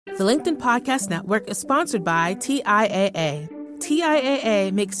The LinkedIn Podcast Network is sponsored by TIAA.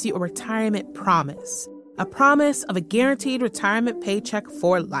 TIAA makes you a retirement promise, a promise of a guaranteed retirement paycheck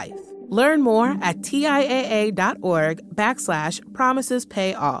for life. Learn more at TIAA.org/promises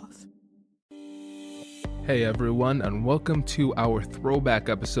pay off. Hey everyone, and welcome to our throwback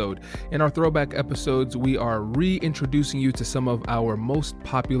episode. In our throwback episodes, we are reintroducing you to some of our most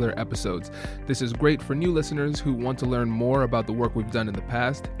popular episodes. This is great for new listeners who want to learn more about the work we've done in the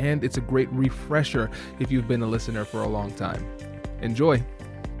past, and it's a great refresher if you've been a listener for a long time. Enjoy.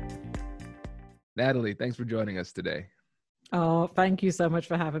 Natalie, thanks for joining us today. Oh, thank you so much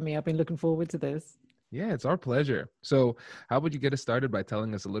for having me. I've been looking forward to this. Yeah, it's our pleasure. So how would you get us started by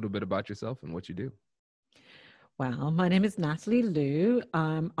telling us a little bit about yourself and what you do? Well, my name is Natalie Liu.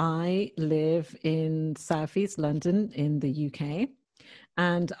 I live in Southeast London in the UK,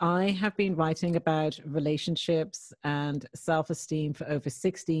 and I have been writing about relationships and self-esteem for over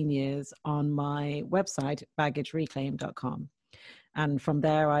 16 years on my website, baggagereclaim.com. And from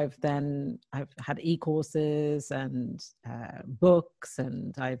there, I've had e-courses and books,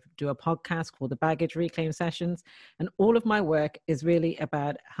 and I do a podcast called the Baggage Reclaim Sessions. And all of my work is really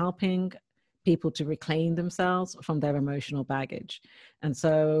about helping people to reclaim themselves from their emotional baggage. And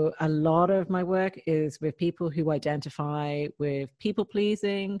so a lot of my work is with people who identify with people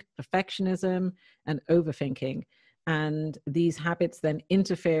pleasing, perfectionism, and overthinking. And these habits then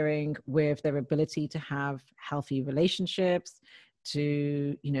interfering with their ability to have healthy relationships,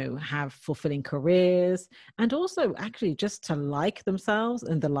 to, have fulfilling careers, and also actually just to like themselves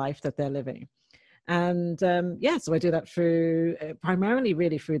and the life that they're living. And so I do that through primarily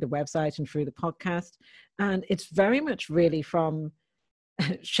really through the website and through the podcast. And it's very much really from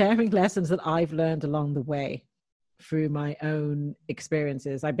sharing lessons that I've learned along the way through my own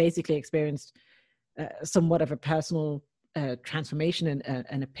experiences. I basically experienced somewhat of a personal transformation and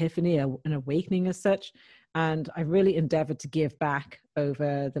an epiphany, an awakening as such. And I really endeavored to give back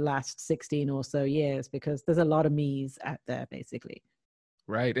over the last 16 or so years, because there's a lot of me's out there, basically.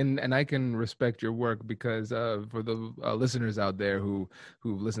 Right. And I can respect your work because for the listeners out there who've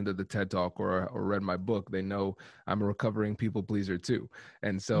listened to the TED Talk or read my book, they know I'm a recovering people pleaser too.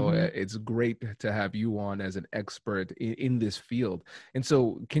 And so it's great to have you on as an expert in this field. And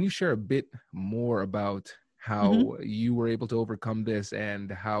so can you share a bit more about how you were able to overcome this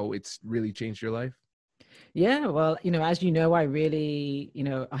and how it's really changed your life? Yeah, well, as you know, I really,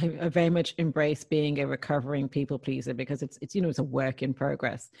 I very much embrace being a recovering people pleaser, because it's it's a work in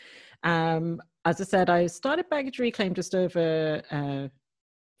progress. As I said, I started Baggage Reclaim just over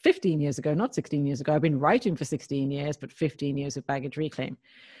 15 years ago, not 16 years ago. I've been writing for 16 years, but 15 years of Baggage Reclaim.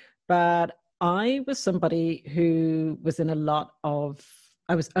 But I was somebody who was in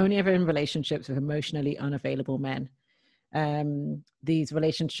I was only ever in relationships with emotionally unavailable men. These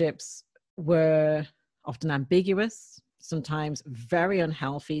relationships were often ambiguous, sometimes very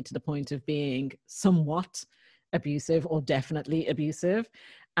unhealthy to the point of being somewhat abusive or definitely abusive.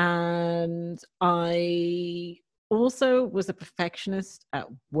 And I also was a perfectionist at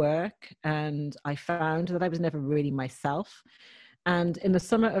work, and I found that I was never really myself. And in the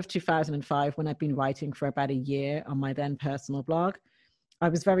summer of 2005, when I'd been writing for about a year on my then personal blog, I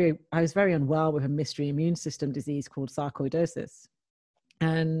was very unwell with a mystery immune system disease called sarcoidosis.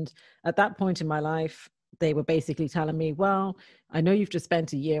 And at that point in my life, they were basically telling me, well, I know you've just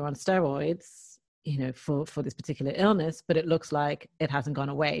spent a year on steroids, for this particular illness, but it looks like it hasn't gone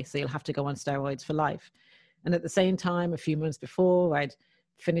away. So you'll have to go on steroids for life. And at the same time, a few months before, I'd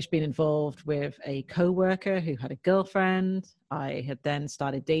finished being involved with a coworker who had a girlfriend. I had then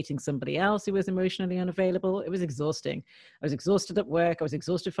started dating somebody else who was emotionally unavailable. It was exhausting. I was exhausted at work. I was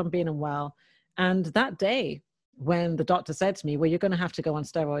exhausted from being unwell. And that day, when the doctor said to me, well, you're going to have to go on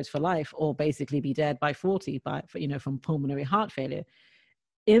steroids for life or basically be dead by 40 from pulmonary heart failure.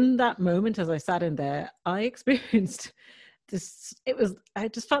 In that moment, as I sat in there, I experienced this, I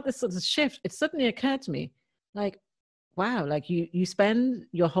just felt this sort of shift. It suddenly occurred to me, like, wow, like you spend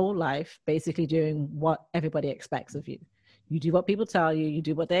your whole life basically doing what everybody expects of you. You do what people tell you, you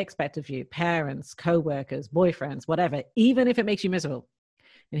do what they expect of you, parents, co-workers, boyfriends, whatever, even if it makes you miserable.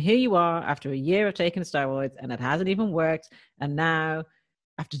 And here you are after a year of taking steroids and it hasn't even worked. And now,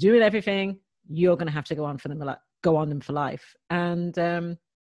 after doing everything, you're going to have to go on them for life. And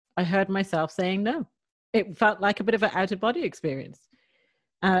I heard myself saying no. It felt like a bit of an out-of-body experience.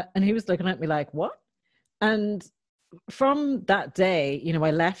 And he was looking at me like, what? And from that day,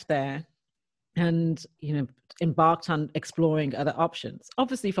 I left there and, embarked on exploring other options,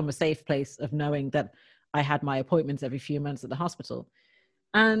 obviously from a safe place of knowing that I had my appointments every few months at the hospital.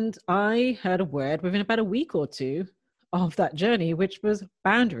 And I heard a word within about a week or two of that journey, which was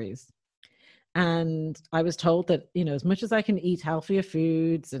boundaries. And I was told that, as much as I can eat healthier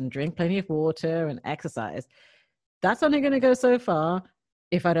foods and drink plenty of water and exercise, that's only going to go so far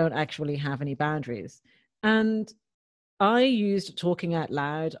if I don't actually have any boundaries. And I used talking out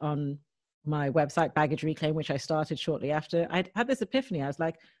loud on my website, Baggage Reclaim, which I started shortly after. I had this epiphany. I was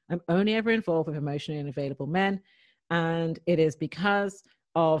like, I'm only ever involved with emotionally unavailable men. And it is because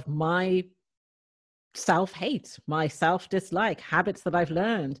of my self-hate, my self-dislike, habits that I've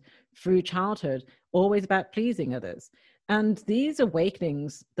learned through childhood, always about pleasing others. And these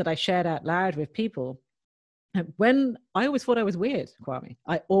awakenings that I shared out loud with people, when I always thought I was weird, Kwame.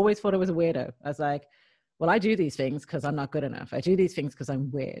 I always thought I was a weirdo. I was like, well, I do these things because I'm not good enough. I do these things because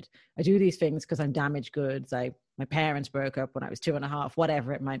I'm weird. I do these things because I'm damaged goods. My parents broke up when I was 2.5,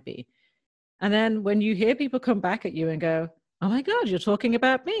 whatever it might be. And then when you hear people come back at you and go, oh my God, you're talking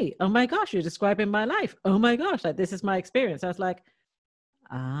about me. Oh my gosh, you're describing my life. Oh my gosh, like this is my experience. I was like,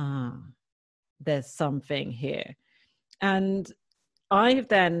 there's something here. And I've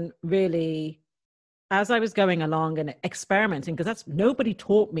then really, as I was going along and experimenting, because nobody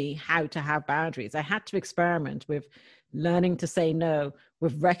taught me how to have boundaries. I had to experiment with learning to say no,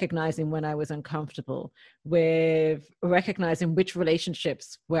 with recognizing when I was uncomfortable, with recognizing which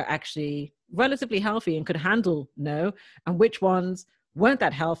relationships were actually relatively healthy and could handle no, and which ones weren't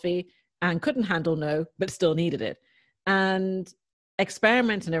that healthy and couldn't handle no, but still needed it. And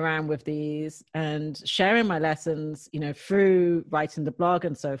experimenting around with these and sharing my lessons, through writing the blog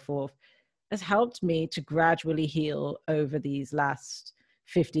and so forth, has helped me to gradually heal over these last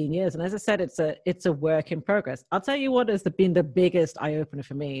 15 years. And as I said, it's a work in progress. I'll tell you what has been the biggest eye-opener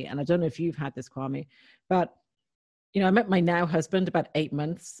for me, and I don't know if you've had this, Kwame, but I met my now husband about 8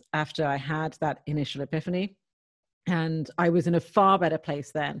 months after I had that initial epiphany, and I was in a far better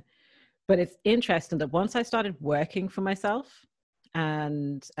place then. But it's interesting that once I started working for myself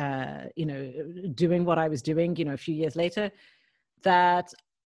and doing what I was doing, a few years later,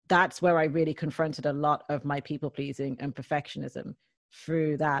 that's where I really confronted a lot of my people pleasing and perfectionism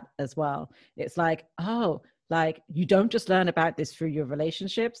through that as well. It's like, you don't just learn about this through your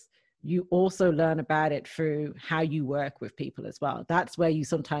relationships, you also learn about it through how you work with people as well. That's where you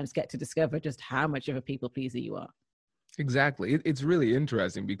sometimes get to discover just how much of a people pleaser you are. Exactly. It's really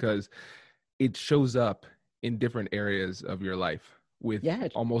interesting because it shows up in different areas of your life. With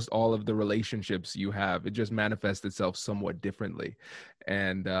almost all of the relationships you have, it just manifests itself somewhat differently,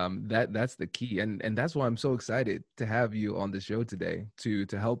 and that's the key, and that's why I'm so excited to have you on the show today to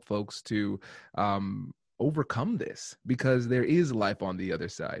help folks to overcome this, because there is life on the other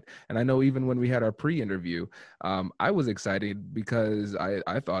side. And I know even when we had our pre-interview, I was excited because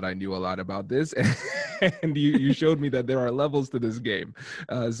I thought I knew a lot about this, and you showed me that there are levels to this game.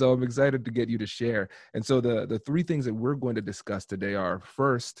 So I'm excited to get you to share. And so the three things that we're going to discuss today are: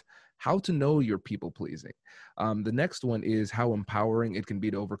 first, how to know you're people pleasing. The next one is how empowering it can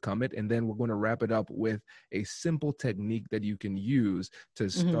be to overcome it. And then we're going to wrap it up with a simple technique that you can use to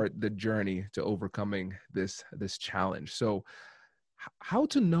start the journey to overcoming this challenge. So how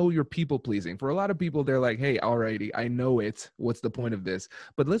to know you're people pleasing. For a lot of people, they're like, hey, alrighty, I know it. What's the point of this?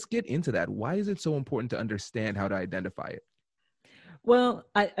 But let's get into that. Why is it so important to understand how to identify it? Well,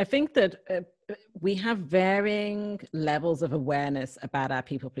 I think that we have varying levels of awareness about our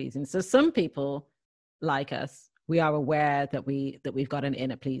people pleasing. So some people, like us, we are aware that we've got an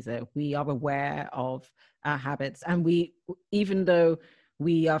inner pleaser. We are aware of our habits, and even though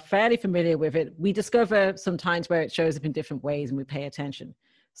we are fairly familiar with it, we discover sometimes where it shows up in different ways, and we pay attention.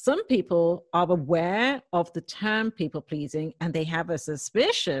 Some people are aware of the term people pleasing, and they have a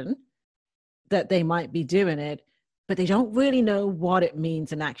suspicion that they might be doing it, but they don't really know what it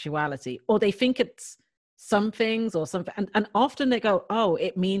means in actuality, or they think it's some things or something. And often they go, oh,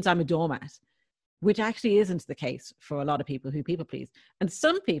 it means I'm a doormat, which actually isn't the case for a lot of people who people please. And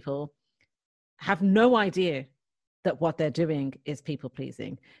some people have no idea that what they're doing is people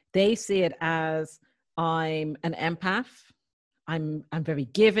pleasing. They see it as, I'm an empath, I'm very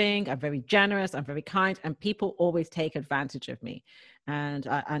giving, I'm very generous, I'm very kind, and people always take advantage of me.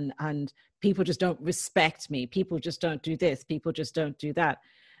 And people just don't respect me. People just don't do this. People just don't do that.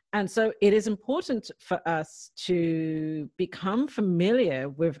 And so it is important for us to become familiar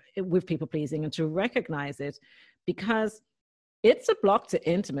with people pleasing and to recognize it, because it's a block to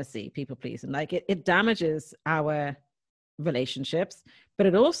intimacy, people pleasing. Like it damages our relationships, but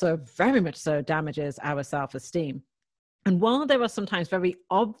it also very much so damages our self-esteem. And while there are sometimes very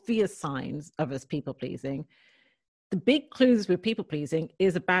obvious signs of us people pleasing, the big clues with people pleasing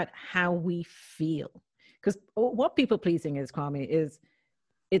is about how we feel. Because what people pleasing is, Kwame, is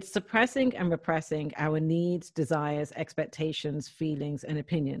it's suppressing and repressing our needs, desires, expectations, feelings, and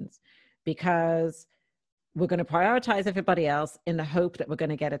opinions, because we're going to prioritize everybody else in the hope that we're going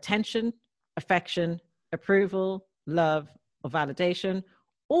to get attention, affection, approval, love, or validation,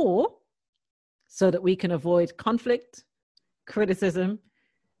 or so that we can avoid conflict, criticism,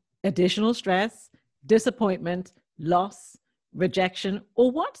 additional stress, disappointment, loss, rejection,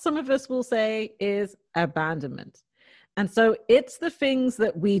 or what some of us will say is abandonment. And so it's the things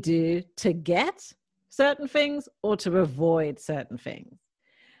that we do to get certain things or to avoid certain things.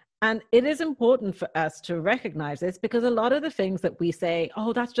 And it is important for us to recognize this, because a lot of the things that we say,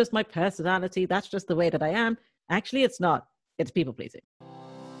 oh, that's just my personality, that's just the way that I am, actually it's not. It's people pleasing.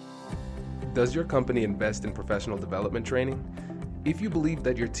 Does your company invest in professional development training? If you believe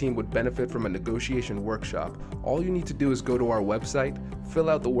that your team would benefit from a negotiation workshop, all you need to do is go to our website, fill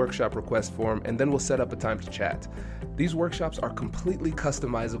out the workshop request form, and then we'll set up a time to chat. These workshops are completely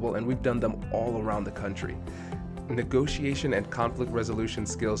customizable, and we've done them all around the country. Negotiation and conflict resolution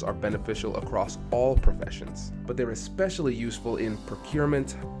skills are beneficial across all professions, but they're especially useful in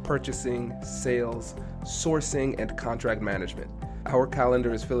procurement, purchasing, sales, sourcing, and contract management. Our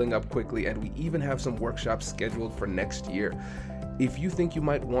calendar is filling up quickly, and we even have some workshops scheduled for next year. If you think you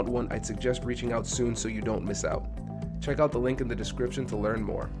might want one, I'd suggest reaching out soon so you don't miss out. Check out the link in the description to learn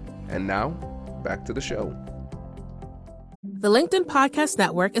more. And now, back to the show. The LinkedIn Podcast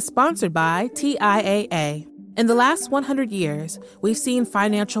Network is sponsored by TIAA. In the last 100 years, we've seen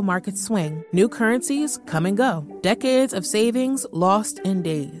financial markets swing, new currencies come and go, decades of savings lost in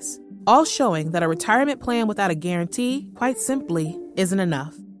days, all showing that a retirement plan without a guarantee, quite simply, isn't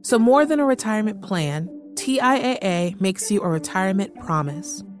enough. So more than a retirement plan, TIAA makes you a retirement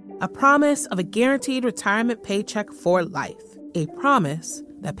promise. A promise of a guaranteed retirement paycheck for life. A promise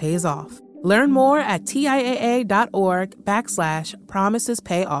that pays off. Learn more at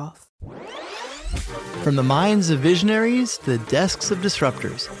TIAA.org/promisespayoff. From the minds of visionaries to the desks of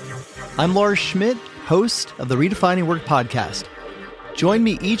disruptors, I'm Lars Schmidt, host of the Redefining Work podcast. Join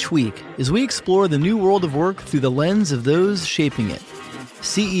me each week as we explore the new world of work through the lens of those shaping it.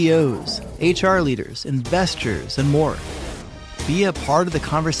 CEOs, HR leaders, investors, and more. Be a part of the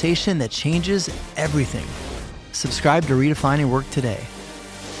conversation that changes everything. Subscribe to Redefining Work today.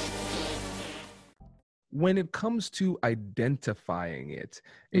 When it comes to identifying it,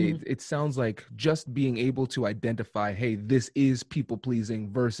 it sounds like just being able to identify, hey, this is people pleasing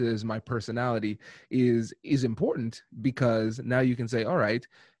versus my personality is important, because now you can say, all right,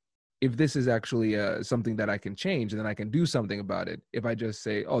 if this is actually something that I can change, then I can do something about it. If I just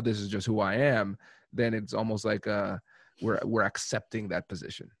say, oh, this is just who I am, then it's almost like we're accepting that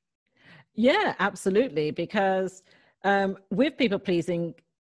position. Yeah, absolutely. Because with people pleasing,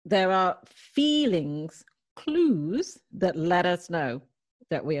 there are feelings, clues that let us know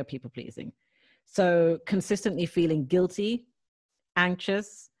that we are people pleasing. So consistently feeling guilty,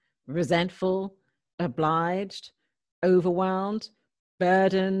 anxious, resentful, obliged, overwhelmed,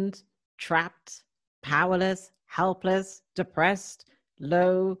 burdened, trapped, powerless, helpless, depressed,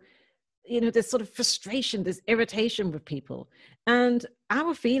 low, this sort of frustration, this irritation with people. And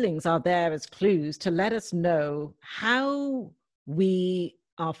our feelings are there as clues to let us know how we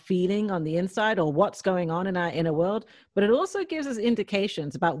are feeling on the inside or what's going on in our inner world, but it also gives us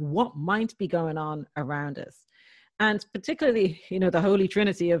indications about what might be going on around us. And particularly, the holy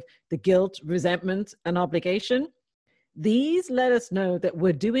trinity of the guilt, resentment, and obligation, these let us know that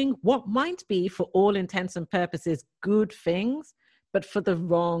we're doing what might be, for all intents and purposes, good things, but for the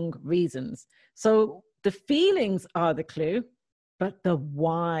wrong reasons. So the feelings are the clue, but the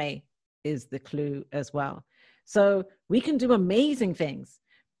why is the clue as well. So we can do amazing things,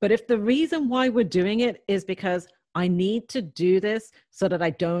 but if the reason why we're doing it is because I need to do this so that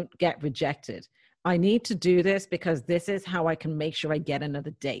I don't get rejected. I need to do this because this is how I can make sure I get another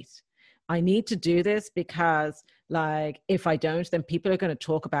date. I need to do this because, if I don't, then people are going to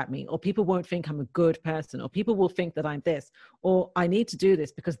talk about me, or people won't think I'm a good person, or people will think that I'm this, or I need to do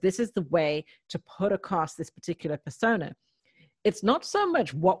this because this is the way to put across this particular persona. It's not so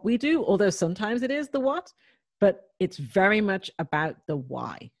much what we do, although sometimes it is the what, but it's very much about the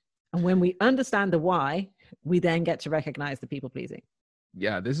why. And when we understand the why, we then get to recognize the people pleasing.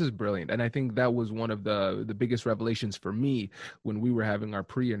 Yeah, this is brilliant. And I think that was one of the biggest revelations for me when we were having our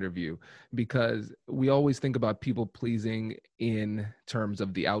pre-interview, because we always think about people pleasing in terms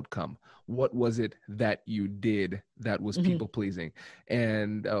of the outcome. What was it that you did that was people pleasing?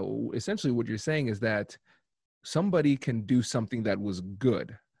 And essentially what you're saying is that somebody can do something that was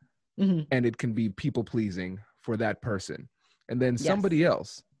good and it can be people pleasing for that person. And then somebody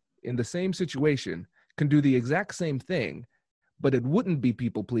else in the same situation can do the exact same thing, but it wouldn't be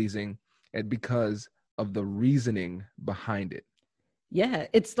people pleasing and because of the reasoning behind it. Yeah,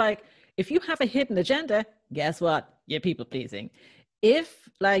 it's like if you have a hidden agenda, guess what? You're people pleasing. If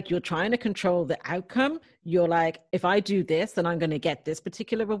like you're trying to control the outcome, you're like, if I do this, then I'm going to get this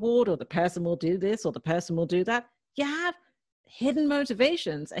particular reward, or the person will do this, or the person will do that. You have hidden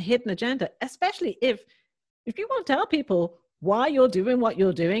motivations, a hidden agenda, especially if you want to tell people why you're doing what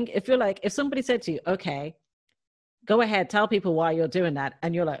you're doing. If you're like, if somebody said to you, okay, go ahead, tell people why you're doing that.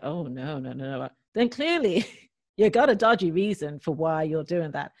 And you're like, oh, no. Then clearly you got a dodgy reason for why you're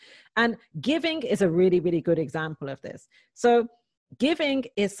doing that. And giving is a really, really good example of this. So giving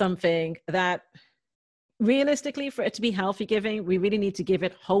is something that realistically, for it to be healthy giving, we really need to give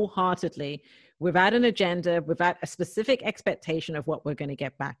it wholeheartedly without an agenda, without a specific expectation of what we're going to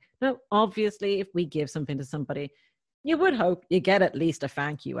get back. Now, obviously, if we give something to somebody, you would hope you get at least a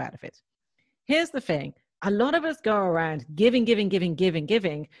thank you out of it. Here's the thing. A lot of us go around giving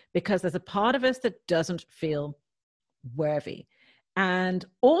because there's a part of us that doesn't feel worthy. And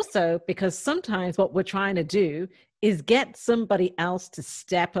also because sometimes what we're trying to do is get somebody else to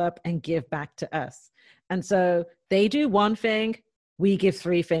step up and give back to us. And so they do one thing, we give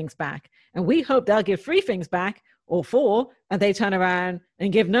 3 things back. And we hope they'll give 3 things back or 4, and they turn around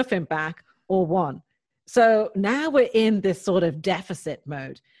and give nothing back or 1. So now we're in this sort of deficit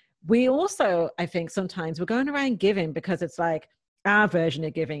mode. We also, I think sometimes we're going around giving because it's like our version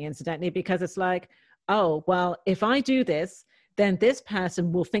of giving, incidentally, because it's like, oh, well, if I do this, then this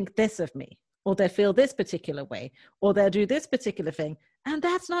person will think this of me, or they'll feel this particular way, or they'll do this particular thing. And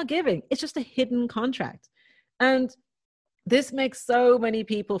that's not giving. It's just a hidden contract. And this makes so many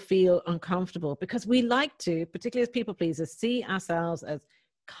people feel uncomfortable because we like to, particularly as people pleasers, see ourselves as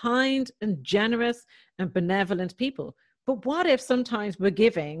kind and generous and benevolent people. But what if sometimes we're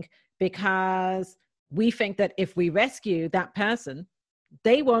giving because we think that if we rescue that person,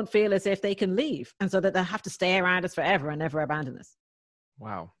 they won't feel as if they can leave, and so that they'll have to stay around us forever and never abandon us.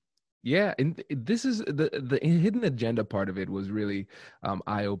 Wow. Yeah, and this is the hidden agenda part of it was really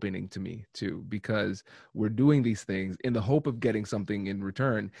eye-opening to me too, because we're doing these things in the hope of getting something in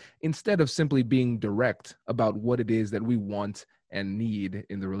return instead of simply being direct about what it is that we want and need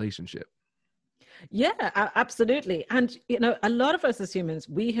in the relationship. Yeah, absolutely. And, you know, a lot of us as humans,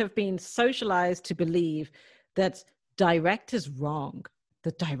 we have been socialized to believe that direct is wrong,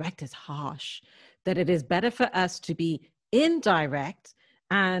 that direct is harsh, that it is better for us to be indirect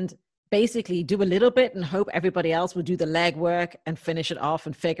and basically do a little bit and hope everybody else will do the legwork and finish it off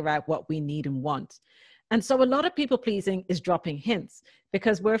and figure out what we need and want. And so a lot of people pleasing is dropping hints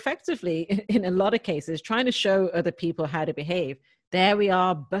because we're effectively, in a lot of cases, trying to show other people how to behave. There we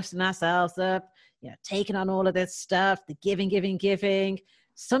are, busting ourselves up, you know, taking on all of this stuff, the giving,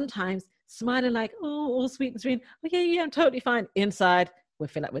 sometimes smiling like, oh, all sweet and sweet. Oh, yeah, I'm totally fine. Inside, we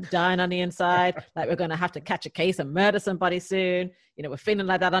feel like we're dying on the inside, like we're going to have to catch a case and murder somebody soon. You know, we're feeling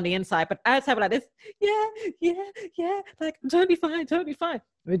like that on the inside, but outside we're like this, yeah, like I'm totally fine.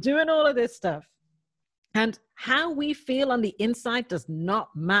 We're doing all of this stuff. And how we feel on the inside does not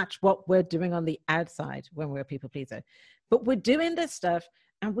match what we're doing on the outside when we're a people pleaser. But we're doing this stuff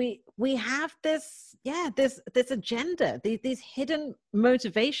and we have this agenda, these hidden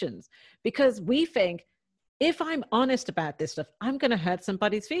motivations, because we think if I'm honest about this stuff, I'm going to hurt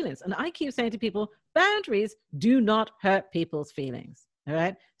somebody's feelings. And I keep saying to people, boundaries do not hurt people's feelings. All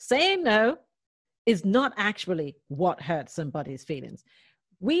right. Saying no is not actually what hurts somebody's feelings.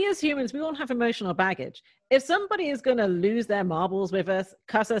 We as humans, we all have emotional baggage. If somebody is going to lose their marbles with us,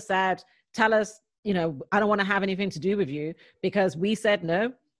 cuss us out, tell us, you know, I don't want to have anything to do with you because we said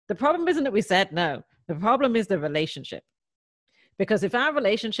no. The problem isn't that we said no. The problem is the relationship. Because if our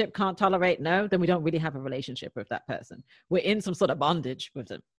relationship can't tolerate no, then we don't really have a relationship with that person. We're in some sort of bondage with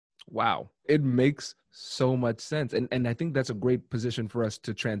them. Wow. It makes so much sense. And I think that's a great position for us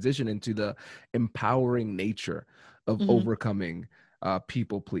to transition into the empowering nature of overcoming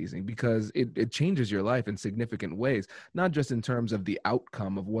people pleasing, because it changes your life in significant ways, not just in terms of the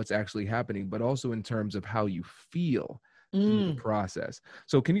outcome of what's actually happening, but also in terms of how you feel through the process.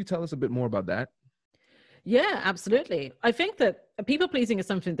 So can you tell us a bit more about that? Yeah, absolutely. I think that people pleasing is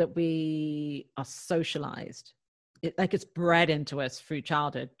something that we are socialized. It's bred into us through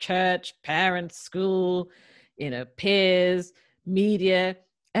childhood, church, parents, school, you know, peers, media.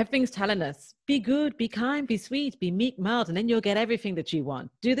 Everything's telling us, be good, be kind, be sweet, be meek, mild, and then you'll get everything that you want.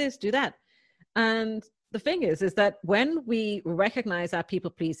 Do this, do that. And the thing is that when we recognize our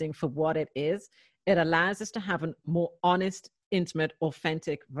people pleasing for what it is, it allows us to have a more honest, intimate,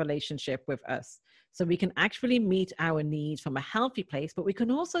 authentic relationship with us. So we can actually meet our needs from a healthy place, but we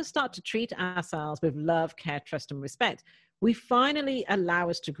can also start to treat ourselves with love, care, trust, and respect. we finally allow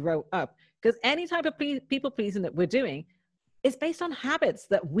us to grow up. Because any type of people pleasing that we're doing is based on habits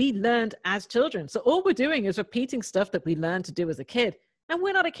that we learned as children. So all we're doing is repeating stuff that we learned to do as a kid, and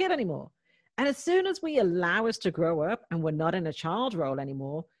we're not a kid anymore. And as soon as we allow us to grow up and we're not in a child role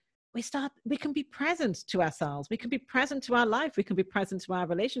anymore, we can be present to ourselves. We can be present to our life. We can be present to our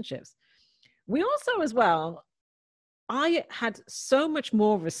relationships. We also, as well, I had so much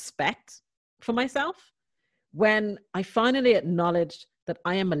more respect for myself when I finally acknowledged that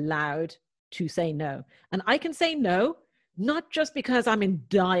I am allowed to say no. And I can say no, not just because I'm in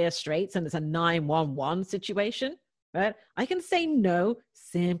dire straits and it's a 911 situation, right? I can say no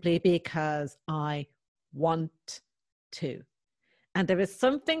simply because I want to. And there is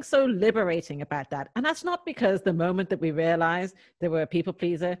something so liberating about that. And that's not because the moment that we realize that we're a people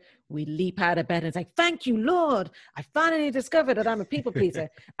pleaser, we leap out of bed and say, thank you, Lord. I finally discovered that I'm a people pleaser.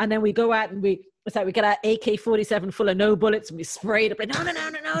 And then we go out and we get our AK-47 full of no bullets and we spray it up. Like,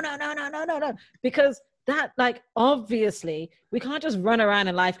 no. Because that, like, obviously, we can't just run around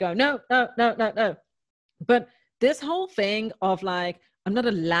in life going, no. But this whole thing of like, I'm not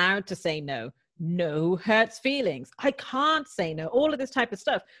allowed to say no. No hurts feelings. I can't say no. All of this type of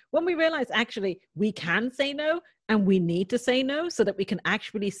stuff. When we realize actually we can say no and we need to say no so that we can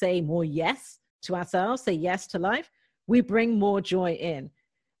actually say more yes to ourselves, say yes to life, we bring more joy in.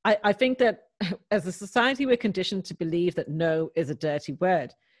 I think that as a society, we're conditioned to believe that no is a dirty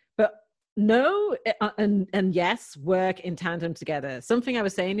word. But no and yes work in tandem together. Something I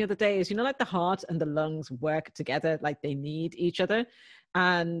was saying the other day is, like the heart and the lungs work together, like they need each other.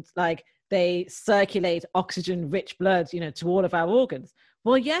 And like, they circulate oxygen-rich blood, to all of our organs.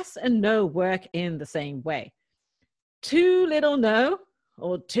 Well, yes and no work in the same way. Too little no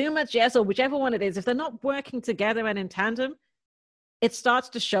or too much yes, or whichever one it is, if they're not working together and in tandem, it starts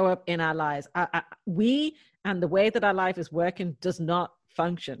to show up in our lives. We and the way that our life is working does not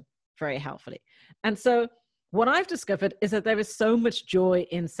function very healthily. And so what I've discovered is that there is so much joy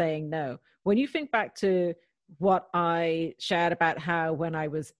in saying no. When you think back to what I shared about how when I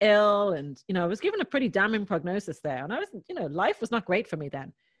was ill and, I was given a pretty damning prognosis there. And I was, life was not great for me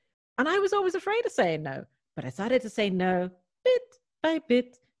then. And I was always afraid of saying no, but I started to say no bit by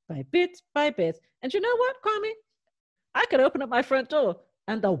bit, by bit by bit. And you know what, Kwame? I could open up my front door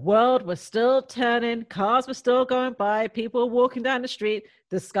and the world was still turning. Cars were still going by. People were walking down the street.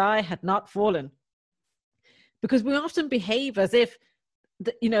 The sky had not fallen. Because we often behave as if,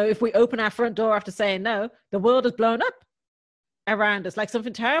 if we open our front door after saying no, the world has blown up around us, like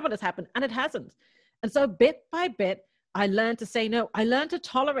something terrible has happened, and it hasn't. And so bit by bit, I learned to say no. I learned to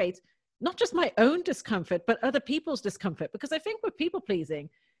tolerate not just my own discomfort, but other people's discomfort. Because I think with people pleasing,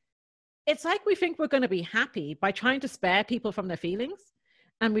 it's like we think we're going to be happy by trying to spare people from their feelings.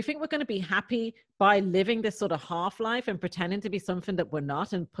 And we think we're going to be happy by living this sort of half life and pretending to be something that we're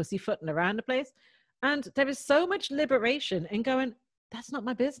not and pussyfooting around the place. And there is so much liberation in going, that's not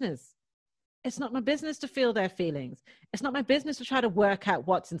my business. It's not my business to feel their feelings. It's not my business to try to work out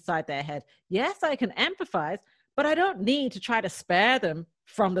what's inside their head. Yes, I can empathize, but I don't need to try to spare them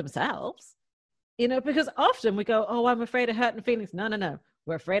from themselves. Because often we go, oh, I'm afraid of hurting feelings. No.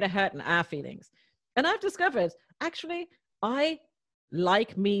 We're afraid of hurting our feelings. And I've discovered, actually, I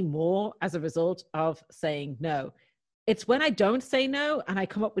like me more as a result of saying no. It's when I don't say no and I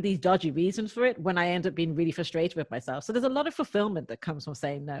come up with these dodgy reasons for it when I end up being really frustrated with myself. So there's a lot of fulfillment that comes from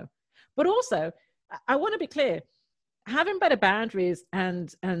saying no. But also, I want to be clear, having better boundaries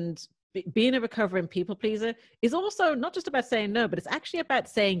and being a recovering people pleaser is also not just about saying no, but it's actually about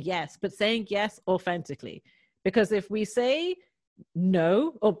saying yes, but saying yes authentically. Because if we say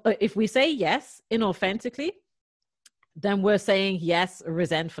no, or if we say yes inauthentically, then we're saying yes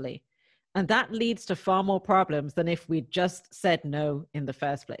resentfully. And that leads to far more problems than if we just said no in the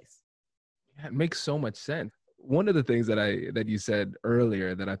first place. Yeah, it makes so much sense. One of the things that you said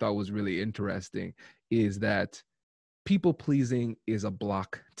earlier that I thought was really interesting is that people pleasing is a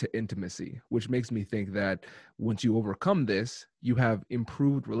block to intimacy, which makes me think that once you overcome this, you have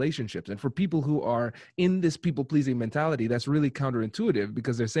improved relationships. And for people who are in this people pleasing mentality, that's really counterintuitive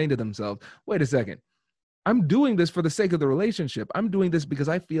because they're saying to themselves, wait a second, I'm doing this for the sake of the relationship. I'm doing this because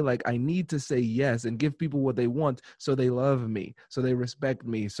I feel like I need to say yes and give people what they want so they love me, so they respect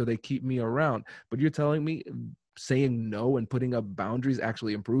me, so they keep me around. But you're telling me saying no and putting up boundaries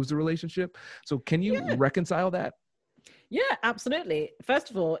actually improves the relationship. So can you reconcile that? Yeah, absolutely. First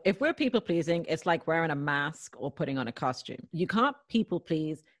of all, if we're people pleasing, it's like wearing a mask or putting on a costume. You can't people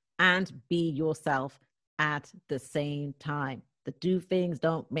please and be yourself at the same time. The two things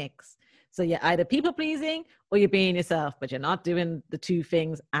don't mix. So you're either people pleasing or you're being yourself, but you're not doing the two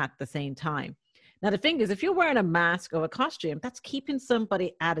things at the same time. Now, the thing is, if you're wearing a mask or a costume, that's keeping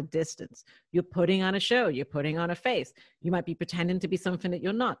somebody at a distance. You're putting on a show, you're putting on a face. You might be pretending to be something that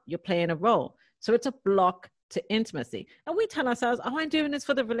you're not. You're playing a role. So it's a block to intimacy. And we tell ourselves, oh, I'm doing this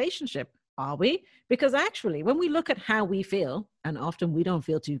for the relationship. Are we? Because actually, when we look at how we feel, and often we don't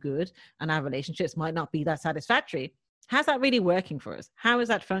feel too good, and our relationships might not be that satisfactory, how's that really working for us? How is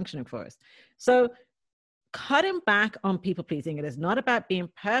that functioning for us? So cutting back on people pleasing, it is not about being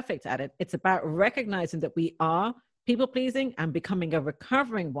perfect at it. It's about recognizing that we are people pleasing and becoming a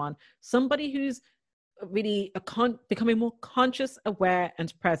recovering one, somebody who's really becoming more conscious, aware,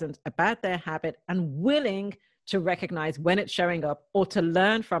 and present about their habit and willing to recognize when it's showing up or to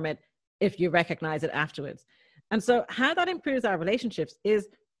learn from it if you recognize it afterwards. And so how that improves our relationships is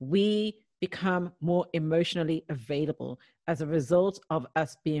we become more emotionally available as a result of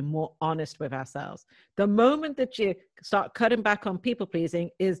us being more honest with ourselves. The moment that you start cutting back on people pleasing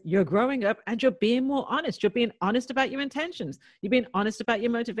is you're growing up and you're being more honest. You're being honest about your intentions. You're being honest about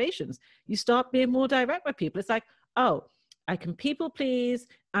your motivations. You start being more direct with people. It's like, oh, I can people please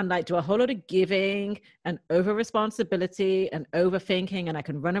and like do a whole lot of giving and over responsibility and overthinking, and I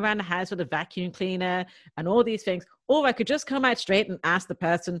can run around the house with a vacuum cleaner and all these things. Or I could just come out straight and ask the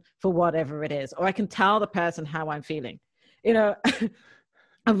person for whatever it is, or I can tell the person how I'm feeling. You know,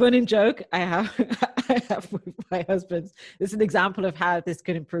 a running joke I have with my husband. This is an example of how this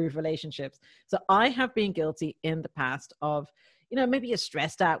could improve relationships. So I have been guilty in the past of, you know, maybe you're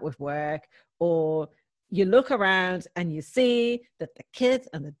stressed out with work, or you look around and you see that the kids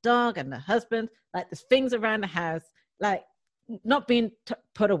and the dog and the husband, like there's things around the house, like not being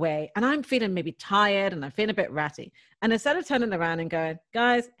put away. And I'm feeling maybe tired and I'm feeling a bit ratty. And instead of turning around and going,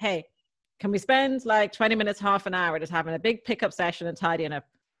 guys, hey, can we spend like 20 minutes, half an hour just having a big pickup session and tidying up?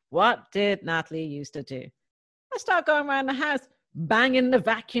 What did Natalie used to do? I start going around the house, banging the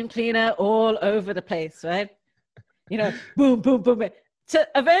vacuum cleaner all over the place, right? You know, boom, boom, boom. So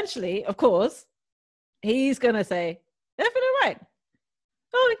eventually, of course, he's going to say, everything all right?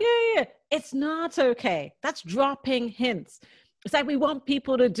 Oh, yeah. It's not okay. That's dropping hints. It's like we want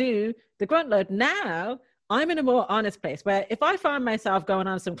people to do the grunt load. Now, I'm in a more honest place where if I find myself going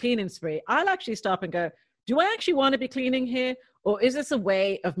on some cleaning spree, I'll actually stop and go, do I actually want to be cleaning here? Or is this a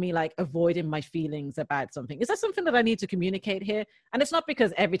way of me like avoiding my feelings about something? Is that something that I need to communicate here? And it's not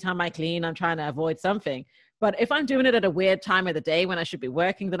because every time I clean, I'm trying to avoid something. But if I'm doing it at a weird time of the day when I should be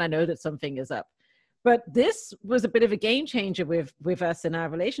working, then I know that something is up. But this was a bit of a game changer with us in our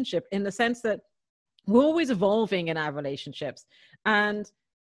relationship, in the sense that we're always evolving in our relationships, and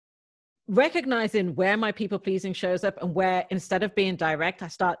recognizing where my people pleasing shows up and where, instead of being direct, I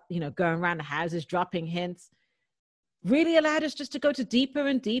start, you know, going around the houses, dropping hints, really allowed us just to go to deeper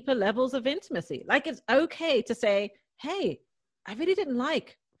and deeper levels of intimacy. Like, it's okay to say, hey, I really didn't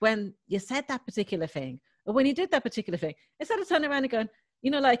like when you said that particular thing, or when you did that particular thing, instead of turning around and going, you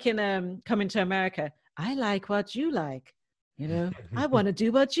know, like in Coming to America, I like what you like. You know, I want to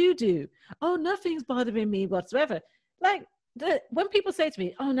do what you do. Oh, nothing's bothering me whatsoever. Like, when people say to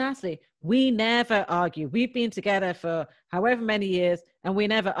me, oh, Natalie, we never argue. We've been together for however many years and we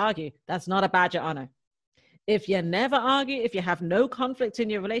never argue. That's not a badge of honor. If you never argue, if you have no conflict in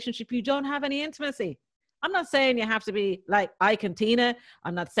your relationship, you don't have any intimacy. I'm not saying you have to be like Ike and Tina.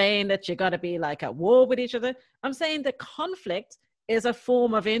 I'm not saying that you got to be like at war with each other. I'm saying that conflict is a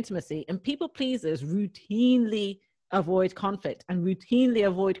form of intimacy, and people pleasers routinely avoid conflict and routinely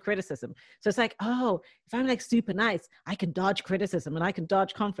avoid criticism. So it's like, oh, if I'm like super nice, I can dodge criticism and I can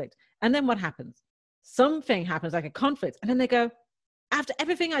dodge conflict. And then what happens? Something happens, like a conflict. And then they go, after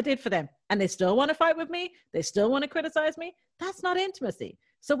everything I did for them, and they still want to fight with me, they still want to criticize me. That's not intimacy.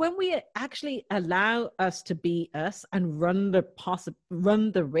 So when we actually allow us to be us and run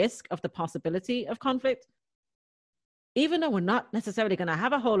the risk of the possibility of conflict, even though we're not necessarily going to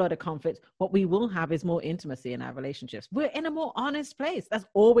have a whole lot of conflict, what we will have is more intimacy in our relationships. We're in a more honest place. That's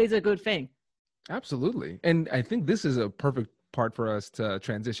always a good thing. Absolutely. And I think this is a perfect part for us to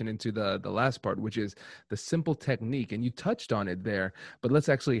transition into the last part, which is the simple technique. And you touched on it there, but let's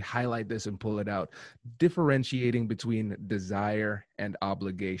actually highlight this and pull it out. Differentiating between desire and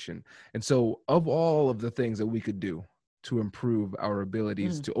obligation. And so of all of the things that we could do to improve our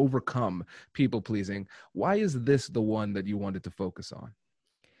abilities to overcome people pleasing, why is this the one that you wanted to focus on?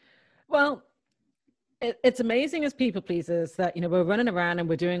 Well, it's amazing as people pleasers that, you know, we're running around and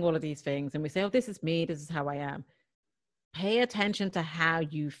we're doing all of these things and we say, oh, this is me, this is how I am. Pay attention to how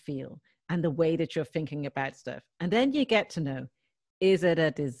you feel and the way that you're thinking about stuff. And then you get to know, is it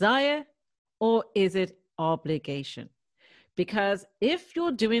a desire or is it obligation? Because if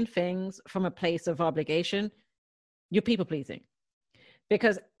you're doing things from a place of obligation, you're people pleasing.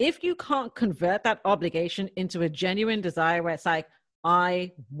 Because if you can't convert that obligation into a genuine desire where it's like,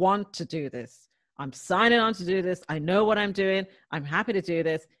 I want to do this, I'm signing on to do this, I know what I'm doing, I'm happy to do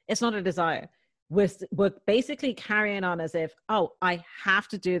this, it's not a desire. We're basically carrying on as if, oh, I have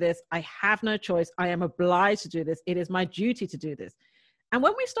to do this, I have no choice, I am obliged to do this, it is my duty to do this. And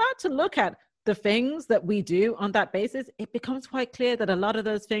when we start to look at the things that we do on that basis, it becomes quite clear that a lot of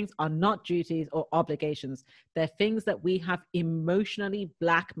those things are not duties or obligations. They're things that we have emotionally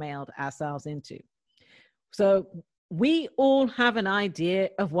blackmailed ourselves into. So we all have an idea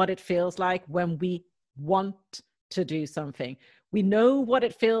of what it feels like when we want to do something. We know what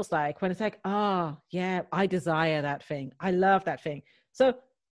it feels like when it's like, oh, yeah, I desire that thing. I love that thing. So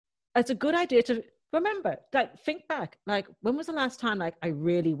it's a good idea to remember, like, think back, like, when was the last time, like, I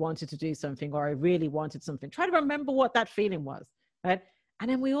really wanted to do something, or I really wanted something? Try to remember what that feeling was, right? And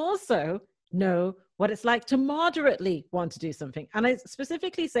then we also know what it's like to moderately want to do something. And I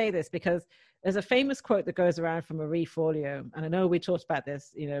specifically say this because there's a famous quote that goes around from Marie Forleo, and I know we talked about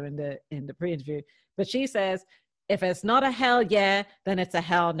this, you know, in the pre-interview, but she says, if it's not a hell yeah, then it's a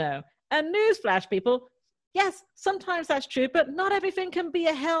hell no. And newsflash, people, yes, sometimes that's true, but not everything can be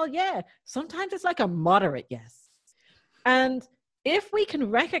a hell yeah. Sometimes it's like a moderate yes. And if we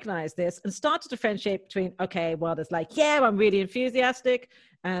can recognize this and start to differentiate between, okay, well, there's like, yeah, I'm really enthusiastic,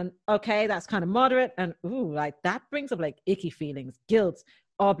 and okay, that's kind of moderate, and ooh, like that brings up like icky feelings, guilt,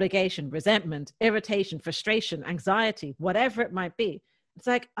 obligation, resentment, irritation, frustration, anxiety, whatever it might be. It's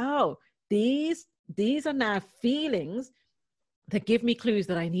like, oh, these are now feelings that give me clues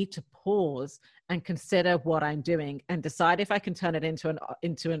that I need to pause and consider what I'm doing and decide if I can turn it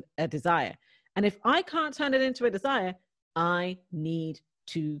into a desire. And if I can't turn it into a desire, I need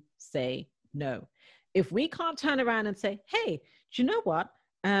to say no. If we can't turn around and say, hey, do you know what?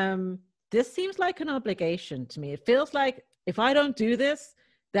 This seems like an obligation to me. It feels like if I don't do this,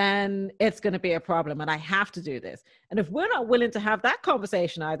 then it's going to be a problem and I have to do this. And if we're not willing to have that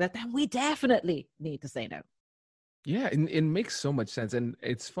conversation either, then we definitely need to say no. Yeah, and it makes so much sense. And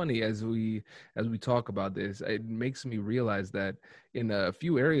it's funny as we talk about this, it makes me realize that in a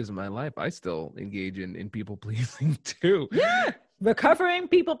few areas of my life, I still engage in people pleasing too. Yeah, recovering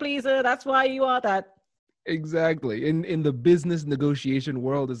people pleaser. That's why you are that. Exactly. In the business negotiation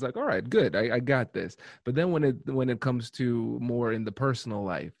world, it's like, all right, good, I got this. But then when it comes to more in the personal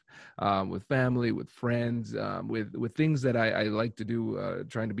life, with family, with friends, with things that I like to do,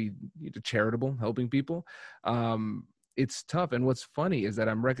 trying to be charitable, helping people, it's tough. And what's funny is that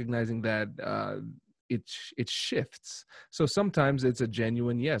I'm recognizing that it shifts. So sometimes it's a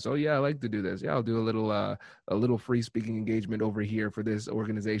genuine yes. Oh yeah, I like to do this. Yeah, I'll do a little free speaking engagement over here for this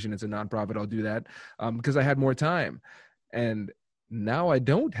organization. It's a nonprofit. I'll do that because I had more time. And now I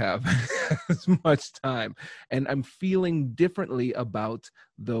don't have as much time, and I'm feeling differently about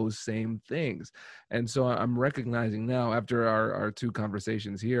those same things. And so I'm recognizing now, after our two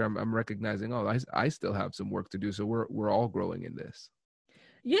conversations here, I'm recognizing, oh, I still have some work to do. So we're all growing in this.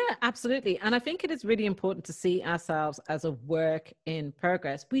 Yeah, absolutely. And I think it is really important to see ourselves as a work in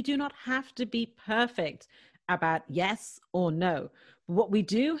progress. We do not have to be perfect about yes or no. But what we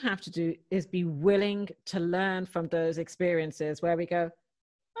do have to do is be willing to learn from those experiences where we go,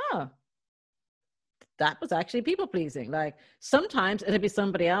 oh, that was actually people pleasing. Like sometimes it'll be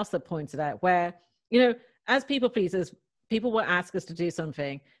somebody else that points it out where, you know, as people pleasers, people will ask us to do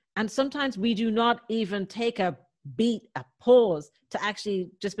something. And sometimes we do not even take a pause to actually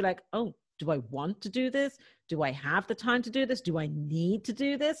just be like, oh, do I want to do this? Do I have the time to do this? Do I need to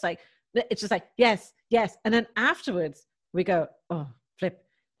do this? Like, it's just like, yes. And then afterwards we go, oh, flip,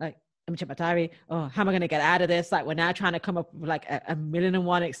 like, let me check my diary. Oh, how am I going to get out of this? Like, we're now trying to come up with like a million and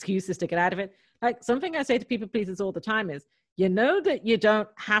one excuses to get out of it. Like, something I say to people pleasers all the time is, you know that you don't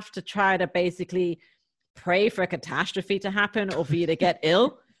have to try to basically pray for a catastrophe to happen or for you to get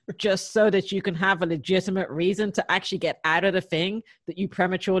ill just so that you can have a legitimate reason to actually get out of the thing that you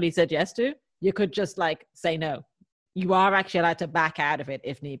prematurely said yes to. You could just like say no. You are actually allowed to back out of it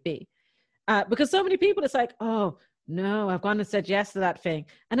if need be. Because so many people, it's like, oh no, I've gone and said yes to that thing.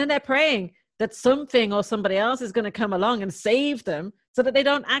 And then they're praying that something or somebody else is going to come along and save them so that they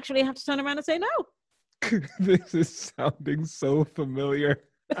don't actually have to turn around and say no. This is sounding so familiar.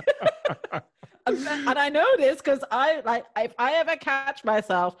 And I know this because if I ever catch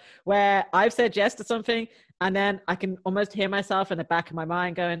myself where I've said yes to something and then I can almost hear myself in the back of my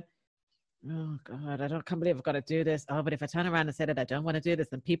mind going, oh God, can't believe I've got to do this. Oh, but if I turn around and say that I don't want to do this,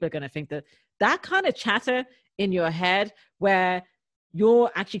 then people are going to think that kind of chatter in your head where you're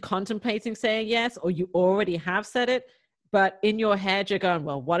actually contemplating saying yes, or you already have said it, but in your head you're going,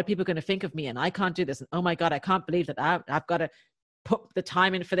 well, what are people going to think of me? And I can't do this. And oh my God, I can't believe that I've got to put the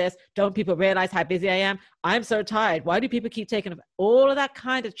time in for this? Don't people realize how busy I am? I'm so tired. Why do people keep taking all of that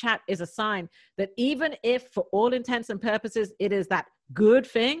kind of chat is a sign that even if for all intents and purposes, it is that good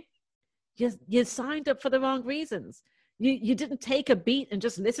thing, you signed up for the wrong reasons. You didn't take a beat and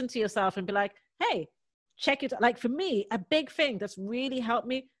just listen to yourself and be like, hey, check it. Like for me, a big thing that's really helped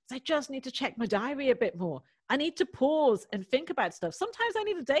me is I just need to check my diary a bit more. I need to pause and think about stuff. Sometimes I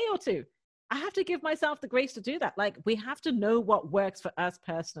need a day or two. I have to give myself the grace to do that. Like we have to know what works for us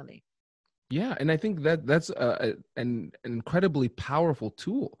personally. Yeah, and I think that's an incredibly powerful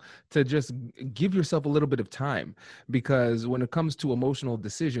tool to just give yourself a little bit of time, because when it comes to emotional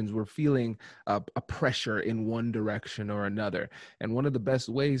decisions, we're feeling a pressure in one direction or another. And one of the best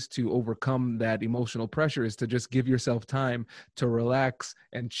ways to overcome that emotional pressure is to just give yourself time to relax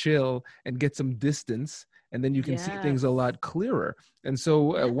and chill and get some distance. And then you can see things a lot clearer. And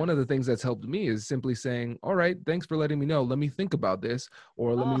so one of the things that's helped me is simply saying, all right, thanks for letting me know. Let me think about this,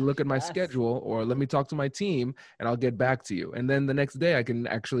 or let me look at my schedule, or let me talk to my team, and I'll get back to you. And then the next day I can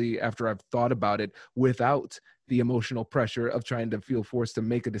actually, after I've thought about it without the emotional pressure of trying to feel forced to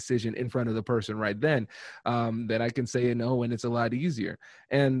make a decision in front of the person right then, that I can say no, and it's a lot easier.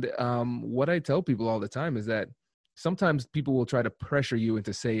 And what I tell people all the time is that sometimes people will try to pressure you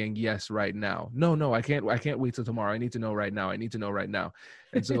into saying yes right now. No, I can't wait till tomorrow. I need to know right now. I need to know right now.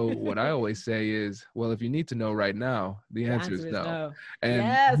 And so what I always say is, well, if you need to know right now, the answer is no.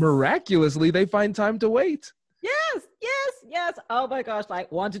 And miraculously, they find time to wait. Yes. Oh my gosh.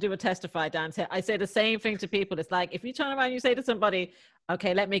 Like, want to do a testify dance here. I say the same thing to people. It's like, if you turn around and you say to somebody,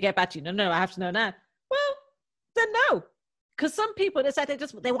 okay, let me get back to you. No, I have to know now. Well, then no. Because some people, it's like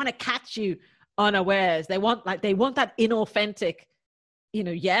they want to catch you unawares. They want that inauthentic,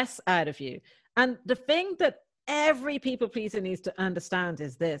 yes out of you. And the thing that every people pleaser needs to understand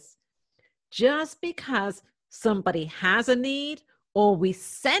is this: just because somebody has a need, or we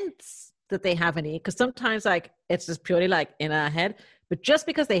sense that they have a need, because sometimes like it's just purely like in our head, but just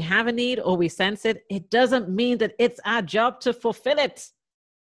because they have a need or we sense it, it doesn't mean that it's our job to fulfill it.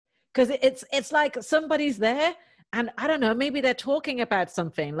 Because it's like somebody's there, and I don't know, maybe they're talking about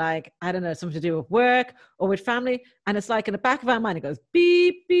something like, I don't know, something to do with work or with family. And it's like in the back of our mind, it goes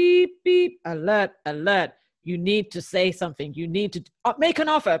beep, beep, beep, alert, alert. You need to say something. You need to make an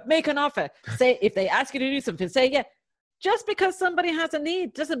offer. Say, if they ask you to do something, say, yeah. Just because somebody has a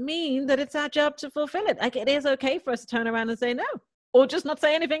need doesn't mean that it's our job to fulfill it. Like, it is okay for us to turn around and say no, or just not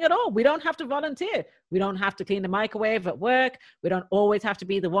say anything at all. We don't have to volunteer. We don't have to clean the microwave at work. We don't always have to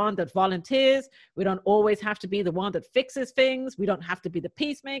be the one that volunteers. We don't always have to be the one that fixes things. We don't have to be the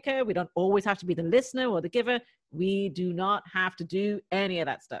peacemaker. We don't always have to be the listener or the giver. We do not have to do any of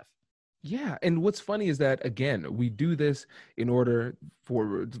that stuff. Yeah. And what's funny is that, again, we do this in order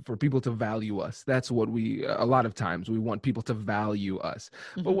for people to value us. That's what a lot of times we want people to value us.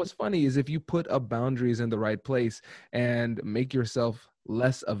 Mm-hmm. But what's funny is if you put up boundaries in the right place and make yourself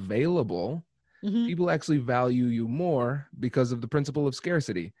less available, mm-hmm. people actually value you more because of the principle of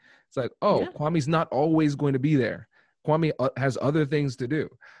scarcity. It's like, Kwame's not always going to be there. Kwame has other things to do.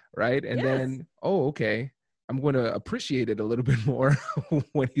 Right. And then, okay, I'm going to appreciate it a little bit more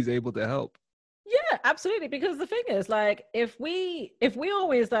when he's able to help. Yeah, absolutely. Because the thing is, like, if we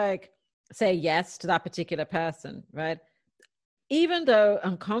always like say yes to that particular person, right? Even though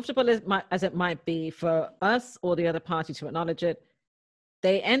uncomfortable as it might be for us or the other party to acknowledge it,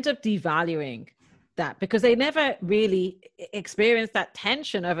 they end up devaluing that because they never really experience that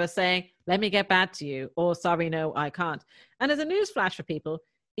tension of us saying, let me get back to you, or sorry, no, I can't. And as a newsflash for people,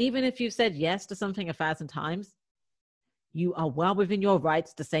 even if you've said yes to something 1,000 times, you are well within your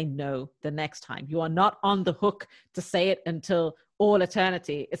rights to say no the next time. You are not on the hook to say it until all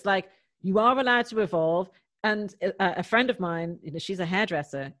eternity. It's like you are allowed to evolve. And a friend of mine, she's a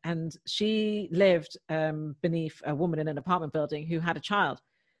hairdresser, and she lived beneath a woman in an apartment building who had a child.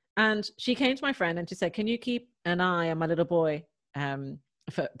 And she came to my friend and she said, can you keep an eye on my little boy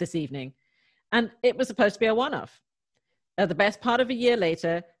for this evening? And it was supposed to be a one-off. The best part of a year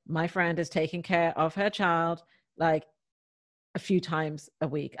later, my friend is taking care of her child like a few times a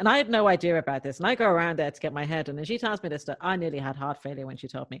week. And I had no idea about this. And I go around there to get my hair done. And she tells me this stuff. I nearly had heart failure when she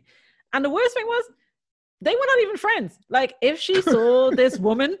told me. And the worst thing was, they were not even friends. Like, if she saw this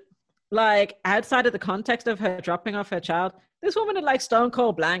woman, like, outside of the context of her dropping off her child, this woman would like stone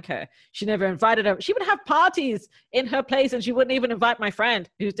cold blank her. She never invited her. She would have parties in her place and she wouldn't even invite my friend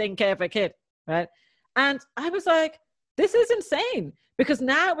who's taking care of her kid. Right. And I was like, this is insane, because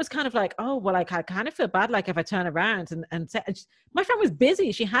now it was kind of like, oh, well, like, I kind of feel bad. like if I turn around and my friend was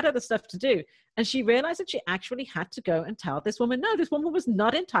busy. She had other stuff to do. And she realized that she actually had to go and tell this woman, no, this woman was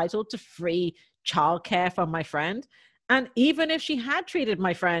not entitled to free childcare from my friend. And even if she had treated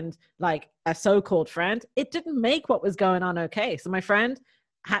my friend like a so-called friend, it didn't make what was going on okay. So my friend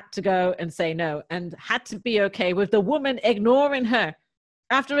had to go and say no, and had to be okay with the woman ignoring her.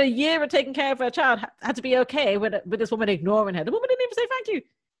 After a year of taking care of her child, had to be okay with this woman ignoring her. The woman didn't even say thank you.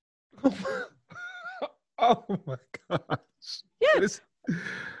 Oh my gosh. Yeah.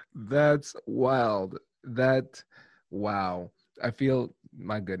 That's wild. Wow. I feel,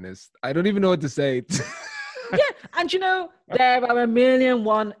 my goodness, I don't even know what to say. Yeah. And you know, there are a million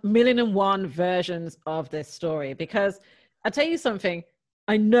and one versions of this story, because I'll tell you something.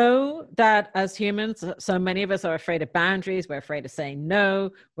 I know that as humans, so many of us are afraid of boundaries. We're afraid of saying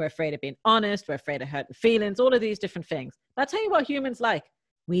no. We're afraid of being honest. We're afraid of hurting feelings, all of these different things. But I'll tell you what humans like.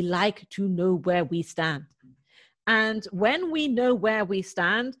 We like to know where we stand. And when we know where we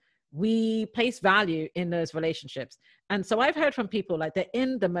stand, we place value in those relationships. And so I've heard from people like they're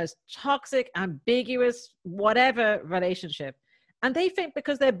in the most toxic, ambiguous, whatever relationship. And they think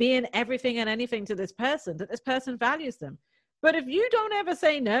because they're being everything and anything to this person, that this person values them. But if you don't ever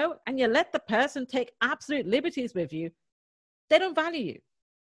say no and you let the person take absolute liberties with you, they don't value you.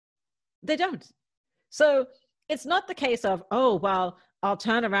 They don't. So it's not the case of, oh, well, I'll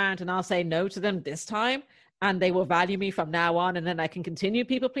turn around and I'll say no to them this time and they will value me from now on, and then I can continue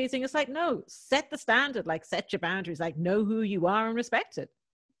people pleasing. It's like, no, set the standard, like set your boundaries, like know who you are and respect it.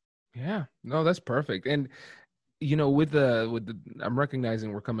 Yeah, no, that's perfect. And you know, with the, I'm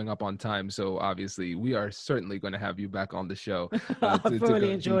recognizing we're coming up on time, so obviously we are certainly going to have you back on the show. I've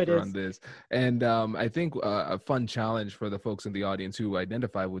really enjoyed it on this, and I think a fun challenge for the folks in the audience who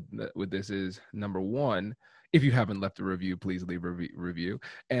identify with this is, number one, if you haven't left a review, please leave a review,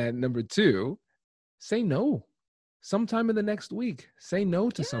 and number two, say no. Sometime in the next week, say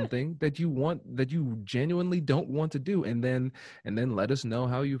no to something that you genuinely don't want to do, and then let us know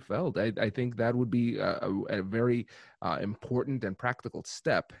how you felt. I think that would be a very important and practical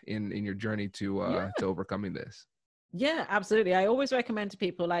step in your journey to overcoming this. Yeah, absolutely. I always recommend to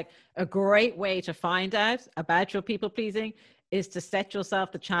people, like, a great way to find out about your people pleasing is to set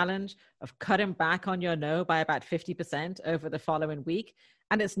yourself the challenge of cutting back on your no by about 50% over the following week.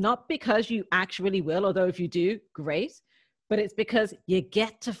 And it's not because you actually will, although if you do, great, but it's because you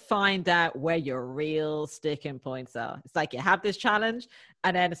get to find out where your real sticking points are. It's like you have this challenge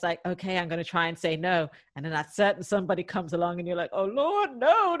and then it's like, okay, I'm going to try and say no. And then that certain somebody comes along and you're like, oh Lord,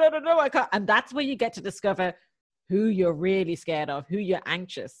 no, I can't. And that's where you get to discover who you're really scared of, who you're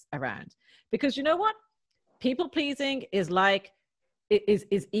anxious around. Because you know what? People pleasing is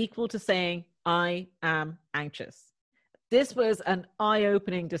equal to saying, I am anxious. This was an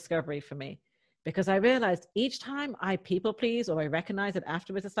eye-opening discovery for me, because I realized each time I people please, or I recognize it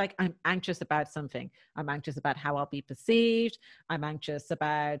afterwards, it's like I'm anxious about something. I'm anxious about how I'll be perceived. I'm anxious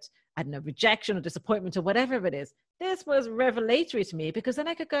about, I don't know, rejection or disappointment or whatever it is. This was revelatory to me, because then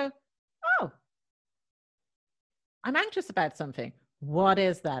I could go, oh, I'm anxious about something. What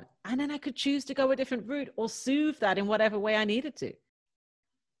is that? And then I could choose to go a different route or soothe that in whatever way I needed to.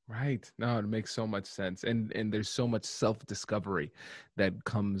 Right. No, it makes so much sense. And there's so much self-discovery that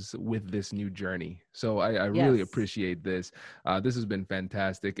comes with this new journey. So I really appreciate this. This has been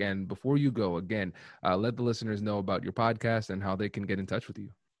fantastic. And before you go, again, let the listeners know about your podcast and how they can get in touch with you.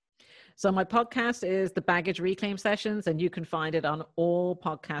 So my podcast is the Baggage Reclaim Sessions, and you can find it on all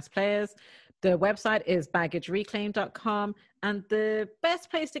podcast players. The website is baggagereclaim.com, and the best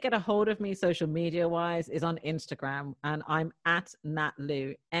place to get a hold of me social media wise is on Instagram, and I'm at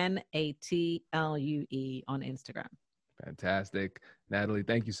Natlue, Natlue on Instagram. Fantastic. Natalie,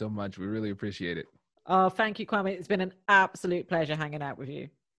 thank you so much. We really appreciate it. Oh, thank you, Kwame. It's been an absolute pleasure hanging out with you.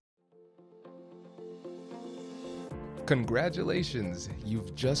 Congratulations,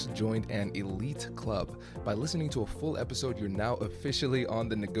 you've just joined an elite club. By listening to a full episode, you're now officially on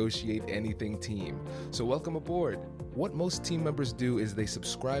the Negotiate Anything team. So welcome aboard. What most team members do is they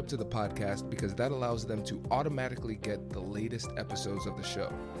subscribe to the podcast because that allows them to automatically get the latest episodes of the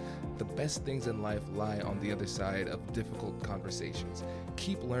show. The best things in life lie on the other side of difficult conversations.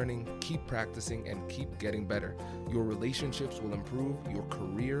 Keep learning, keep practicing, and keep getting better. Your relationships will improve, your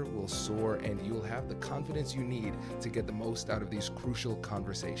career will soar, and you'll have the confidence you need to get the most out of these crucial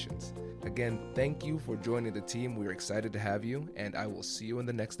conversations. Again, thank you for joining the team. We're excited to have you, and I will see you in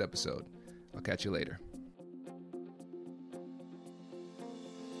the next episode. I'll catch you later.